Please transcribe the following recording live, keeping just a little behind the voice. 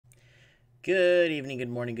Good evening, good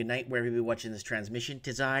morning, good night, wherever you're watching this transmission.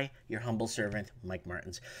 Tis I, your humble servant, Mike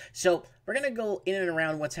Martins. So, we're going to go in and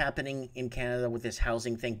around what's happening in Canada with this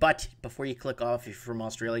housing thing. But before you click off, if you're from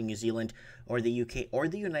Australia, New Zealand, or the UK, or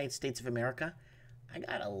the United States of America, I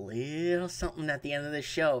got a little something at the end of this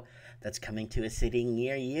show that's coming to a city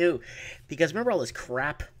near you. Because remember all this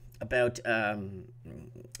crap about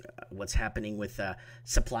what's happening with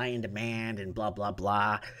supply and demand and blah, blah,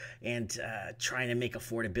 blah, and trying to make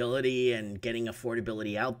affordability and getting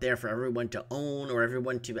affordability out there for everyone to own or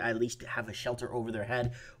everyone to at least have a shelter over their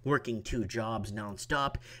head, working 2 jobs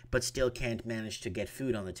nonstop, but still can't manage to get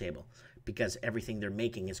food on the table because everything they're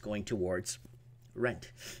making is going towards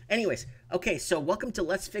rent. Anyways, okay, so welcome to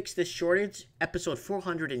Let's Fix This Shortage, episode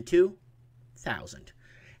 402,000.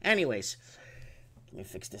 Anyways, let me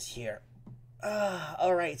fix this here.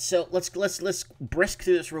 All right, so let's brisk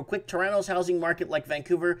through this real quick. Toronto's housing market, like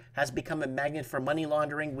Vancouver, has become a magnet for money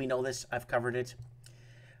laundering. We know this. I've covered it.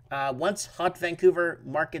 Once hot Vancouver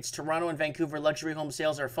markets, Toronto and Vancouver luxury home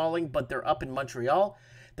sales are falling, but they're up in Montreal.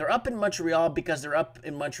 They're up in Montreal because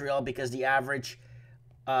the average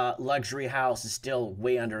luxury house is still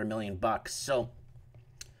way under $1 million. So,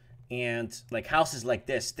 and like houses like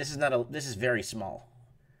this is very small.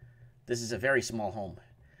 This is a very small home,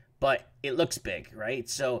 but it looks big, right?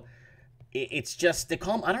 So it's just, they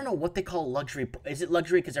call them, I don't know what they call luxury. Is it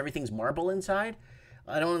luxury because everything's marble inside?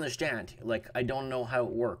 I don't understand. Like, I don't know how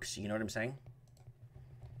it works. You know what I'm saying?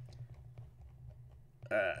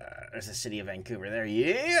 There's the city of Vancouver there.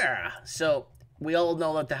 Yeah. So we all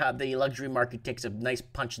know that the luxury market takes a nice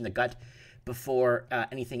punch in the gut before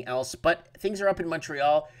anything else. But things are up in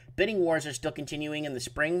Montreal. Bidding wars are still continuing in the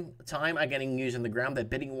springtime. I'm getting news on the ground that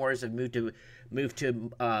bidding wars have moved to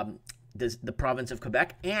the province of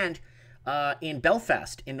Quebec, and in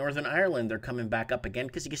Belfast in Northern Ireland they're coming back up again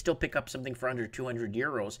because you can still pick up something for under 200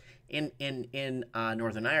 euros in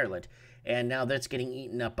Northern Ireland, and now that's getting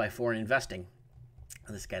eaten up by foreign investing.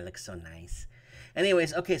 Oh, this guy looks so nice.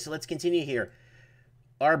 Anyways, okay, so let's continue here.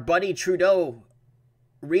 Our buddy Trudeau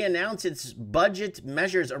re-announce its budget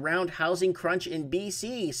measures around housing crunch in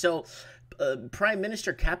BC. So, Prime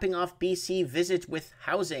Minister capping off BC visit with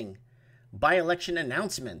housing. By-election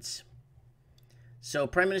announcements. So,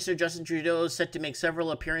 Prime Minister Justin Trudeau is set to make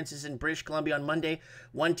several appearances in British Columbia on Monday.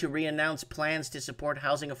 One to re-announce plans to support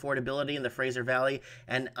housing affordability in the Fraser Valley,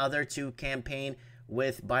 and other to campaign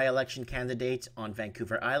with by-election candidates on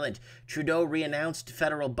Vancouver Island. Trudeau re-announced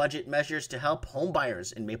federal budget measures to help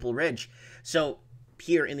homebuyers in Maple Ridge. So,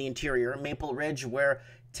 here in the interior, Maple Ridge, where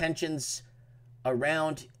tensions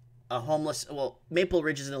around Maple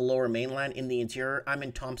Ridge is in the lower mainland. In the interior, I'm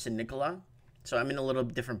in Thompson-Nicola, so I'm in a little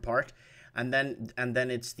different part, and then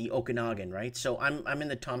it's the Okanagan, right? So I'm in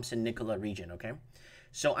the Thompson-Nicola region, okay?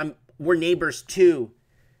 So we're neighbors to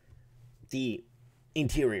the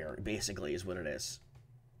interior, basically, is what it is.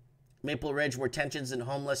 Maple Ridge, where tensions and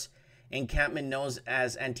homeless encampment known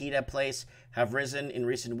as Antietam Place have risen in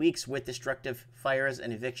recent weeks, with destructive fires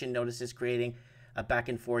and eviction notices creating a back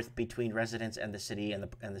and forth between residents and the city and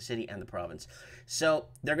the province. So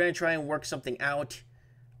they're going to try and work something out.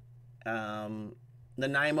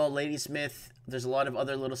 Nanaimo, Ladysmith, there's a lot of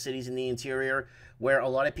other little cities in the interior where a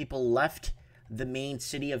lot of people left the main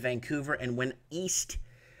city of Vancouver and went east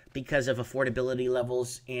because of affordability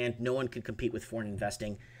levels, and no one could compete with foreign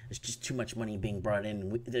investing. There's just too much money being brought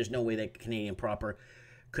in. There's no way that Canadian proper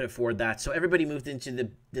could afford that. So everybody moved into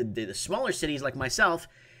the smaller cities like myself,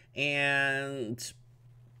 and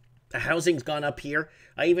the housing's gone up here.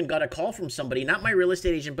 I even got a call from somebody, not my real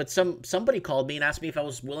estate agent, but somebody called me and asked me if I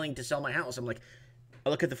was willing to sell my house. I'm like, I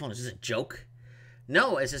look at the phone, is this a joke?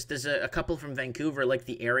 No, it's just there's a couple from Vancouver, like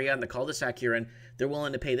the area and the cul-de-sac here, and they're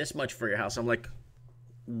willing to pay this much for your house. I'm like,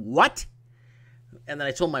 what? And then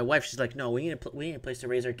I told my wife, she's like, no, we need a place to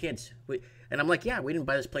raise our kids. And I'm like, yeah, we didn't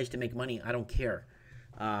buy this place to make money. I don't care.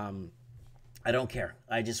 I don't care.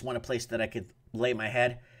 I just want a place that I could lay my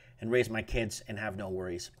head and raise my kids and have no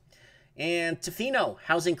worries. And Tofino,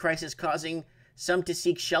 housing crisis causing some to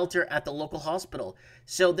seek shelter at the local hospital.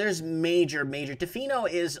 So there's major. Tofino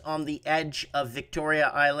is on the edge of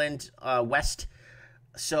Victoria Island, west.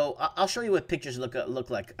 So I'll show you what pictures look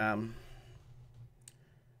like.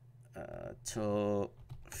 Tofino,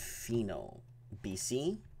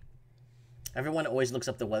 BC. Everyone always looks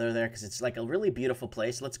up the weather there because it's like a really beautiful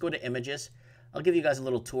place. Let's go to images. I'll give you guys a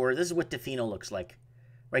little tour. This is what Tofino looks like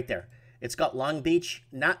right there. It's got Long Beach,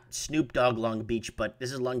 not Snoop Dogg Long Beach, but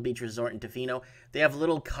this is Long Beach Resort in Tofino. They have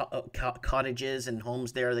little cottages and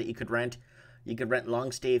homes there that you could rent. You could rent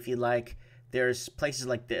long stay if you like. There's places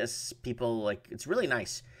like this. People like, it's really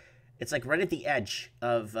nice. It's like right at the edge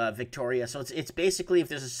of Victoria. So it's basically, if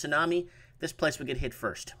there's a tsunami, this place would get hit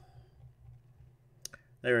first.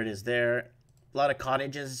 There it is there. A lot of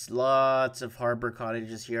cottages, lots of harbor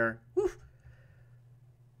cottages here. Woo.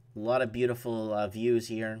 A lot of beautiful views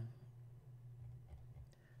here.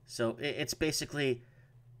 So it's basically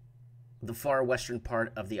the far western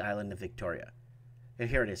part of the island of Victoria.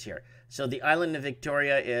 Here it is here. So the island of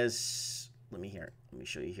Victoria is, let me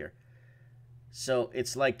show you here. So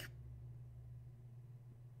it's like,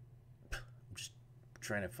 I'm just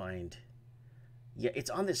trying to find, yeah, it's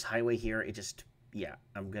on this highway here. It just, yeah,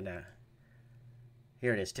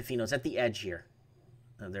 here it is, Tofino. It's at the edge here.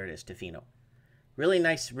 Oh, there it is, Tofino. Really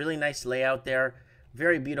nice layout there.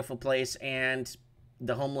 Very beautiful place, and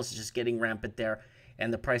the homeless is just getting rampant there,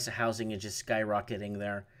 and the price of housing is just skyrocketing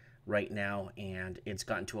there right now, and it's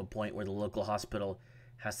gotten to a point where the local hospital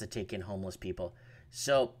has to take in homeless people.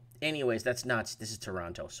 So, anyways, that's nuts. This is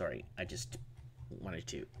Toronto, sorry. I just wanted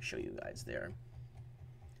to show you guys there.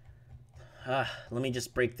 Let me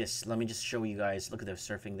just break this. Let me just show you guys. Look at the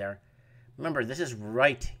surfing there. Remember, this is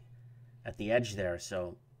right at the edge there,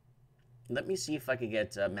 so let me see if I could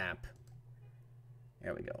get a map.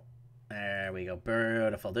 There we go. There we go.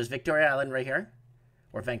 Beautiful. There's Victoria Island right here,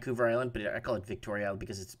 or Vancouver Island, but I call it Victoria Island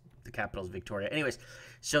because it's the capital is Victoria. Anyways,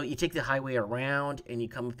 so you take the highway around and you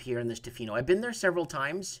come up here in this Tofino. I've been there several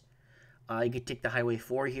times. You could take the Highway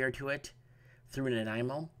 4 here to it through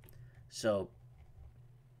Nanaimo. So,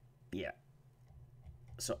 yeah.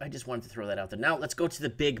 So I just wanted to throw that out there. Now let's go to the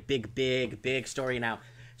big story now.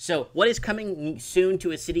 So what is coming soon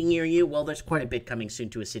to a city near you? Well, there's quite a bit coming soon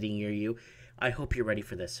to a city near you. I hope you're ready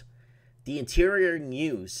for this. The Interior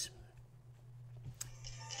News.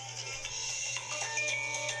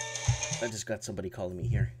 I just got somebody calling me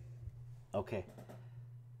here. Okay.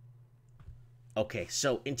 Okay,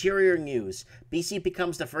 so Interior News. BC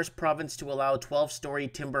becomes the first province to allow 12-story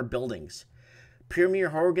timber buildings. Premier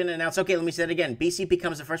Horgan announced, okay, let me say it again. BC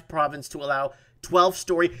becomes the first province to allow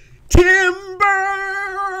 12-story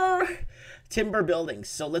timber buildings.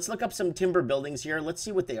 So let's look up some timber buildings here. Let's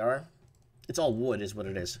see what they are. It's all wood is what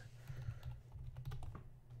it is.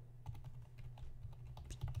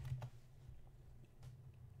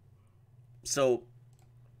 So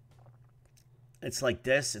it's like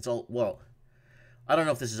this. It's all, well, I don't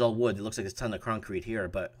know if this is all wood. It looks like there's a ton of concrete here,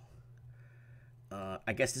 but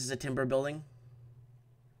I guess this is a timber building.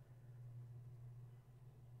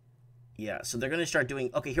 Yeah, so they're going to start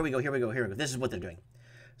doing, okay, here we go. This is what they're doing.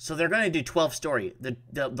 So they're going to do 12-story.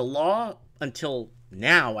 The law until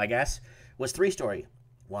now, I guess, was 3-story.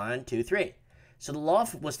 1, 2, 3. So the law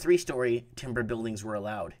was 3-story timber buildings were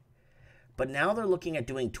allowed. But now they're looking at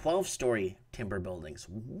doing 12-story timber buildings.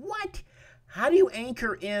 What? How do you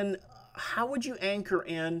anchor in, how would you anchor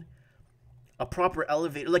in a proper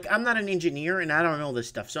elevator? Like, I'm not an engineer and I don't know this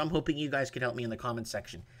stuff, so I'm hoping you guys could help me in the comment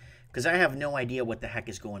section, because I have no idea what the heck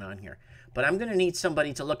is going on here. But I'm going to need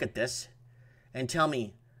somebody to look at this and tell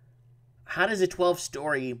me, how does a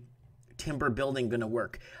 12-story timber building going to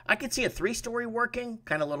work? I could see a 3-story working,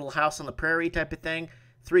 kind of little house on the prairie type of thing,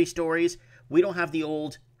 3 stories. We don't have the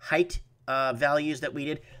old height values that we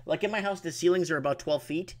did. Like in my house, the ceilings are about 12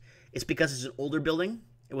 feet. It's because it's an older building.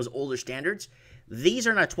 It was older standards. These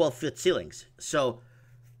are not 12-foot ceilings. So,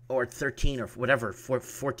 or 13 or whatever,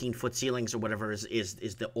 14-foot ceilings or whatever is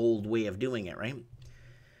the old way of doing it, right?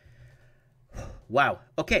 Wow.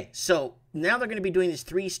 Okay, so now they're going to be doing these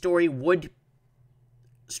 3-story wood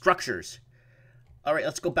structures. All right,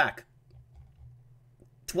 let's go back.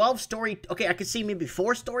 12-story, okay, I could see maybe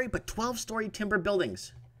 4-story, but 12-story timber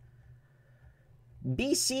buildings.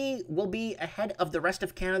 BC will be ahead of the rest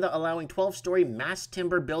of Canada, allowing 12-story mass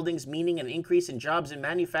timber buildings, meaning an increase in jobs in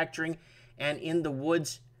manufacturing and in the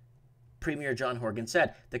woods, Premier John Horgan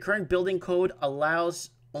said. The current building code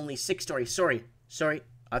allows only 6-story. Sorry,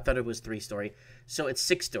 I thought it was 3-story. So it's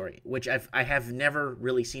 6-story, which I have never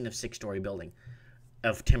really seen a 6-story building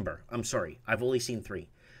of timber. I'm sorry, I've only seen 3.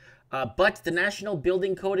 But the National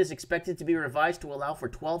Building Code is expected to be revised to allow for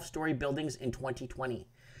 12-story buildings in 2020.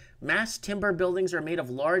 Mass timber buildings are made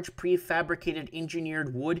of large prefabricated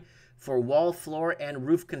engineered wood for wall, floor, and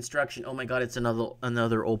roof construction. Oh my God, it's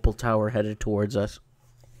another Opal Tower headed towards us.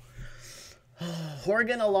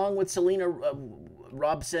 Horgan, along with Selena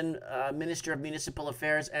Robson, Minister of Municipal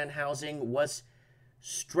Affairs and Housing, was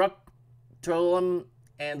struck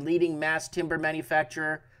and leading mass timber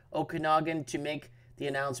manufacturer Okanagan to make the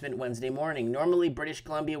announcement Wednesday morning. Normally, British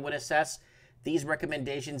Columbia would assess these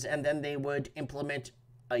recommendations and then they would implement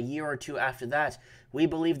a year or two after that. We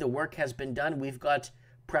believe the work has been done. We've got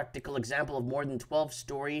practical example of more than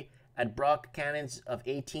 12-story at Brock Cannons of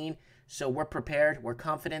 18. So we're prepared. We're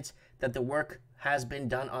confident that the work has been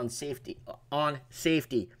done on safety.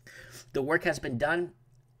 The work has been done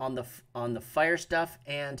on the fire stuff,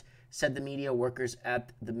 and said the media workers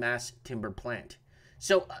at the mass timber plant.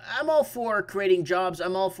 So I'm all for creating jobs.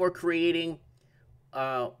 I'm all for creating,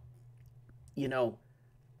 you know,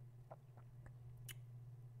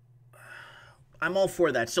 I'm all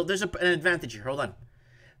for that. So there's an advantage here. Hold on.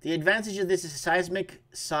 The advantage of this is the seismic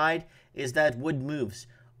side is that wood moves.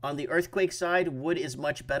 On the earthquake side, wood is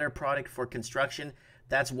much better product for construction.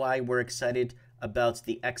 That's why we're excited about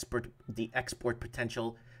the export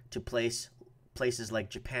potential to places like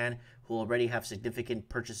Japan, who already have significant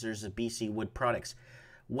purchasers of BC wood products.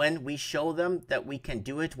 When we show them that we can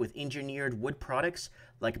do it with engineered wood products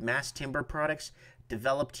like mass timber products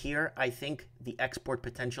developed here, I think the export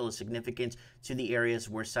potential is significant to the areas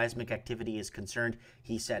where seismic activity is concerned,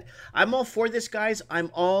 he said. I'm all for this, guys. I'm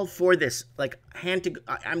all for this. Like,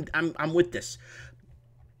 I'm with this.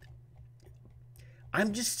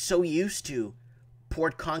 I'm just so used to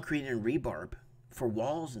poured concrete and rebarb for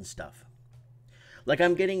walls and stuff. Like,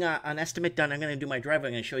 I'm getting an estimate done. I'm going to do my driveway.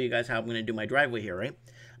 I'm going to show you guys how I'm going to do my driveway here, right?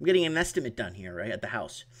 I'm getting an estimate done here, right, at the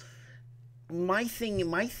house. My thing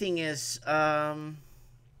is, my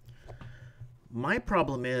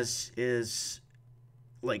problem is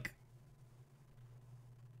like,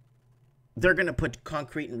 they're going to put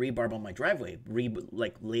concrete and rebarb on my driveway,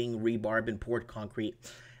 like laying rebarb and poured concrete.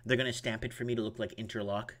 They're going to stamp it for me to look like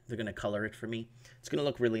interlock. They're going to color it for me. It's going to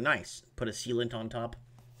look really nice. Put a sealant on top.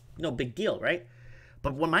 No big deal, right?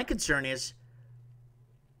 But what my concern is,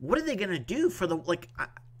 what are they going to do for the, like,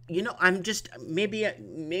 you know, I'm just,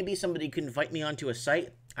 maybe somebody can invite me onto a site.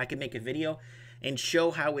 I can make a video and show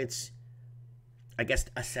how it's, I guess,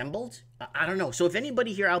 assembled. I don't know. So if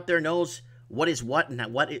anybody here out there knows what is what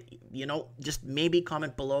and what it, you know, just maybe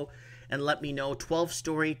comment below and let me know.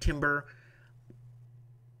 12-story timber.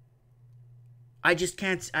 I just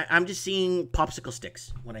can't, I'm just seeing popsicle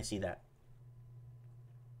sticks when I see that.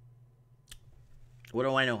 What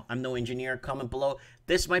do I know? I'm no engineer. Comment below.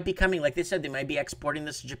 This might be coming. Like they said, they might be exporting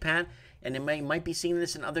this to Japan, and they might be seeing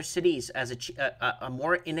this in other cities as a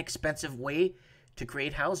more inexpensive way to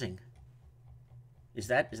create housing. Is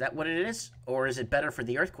that what it is? Or is it better for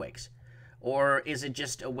the earthquakes? Or is it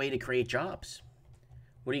just a way to create jobs?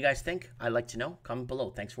 What do you guys think? I'd like to know. Comment below.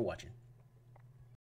 Thanks for watching.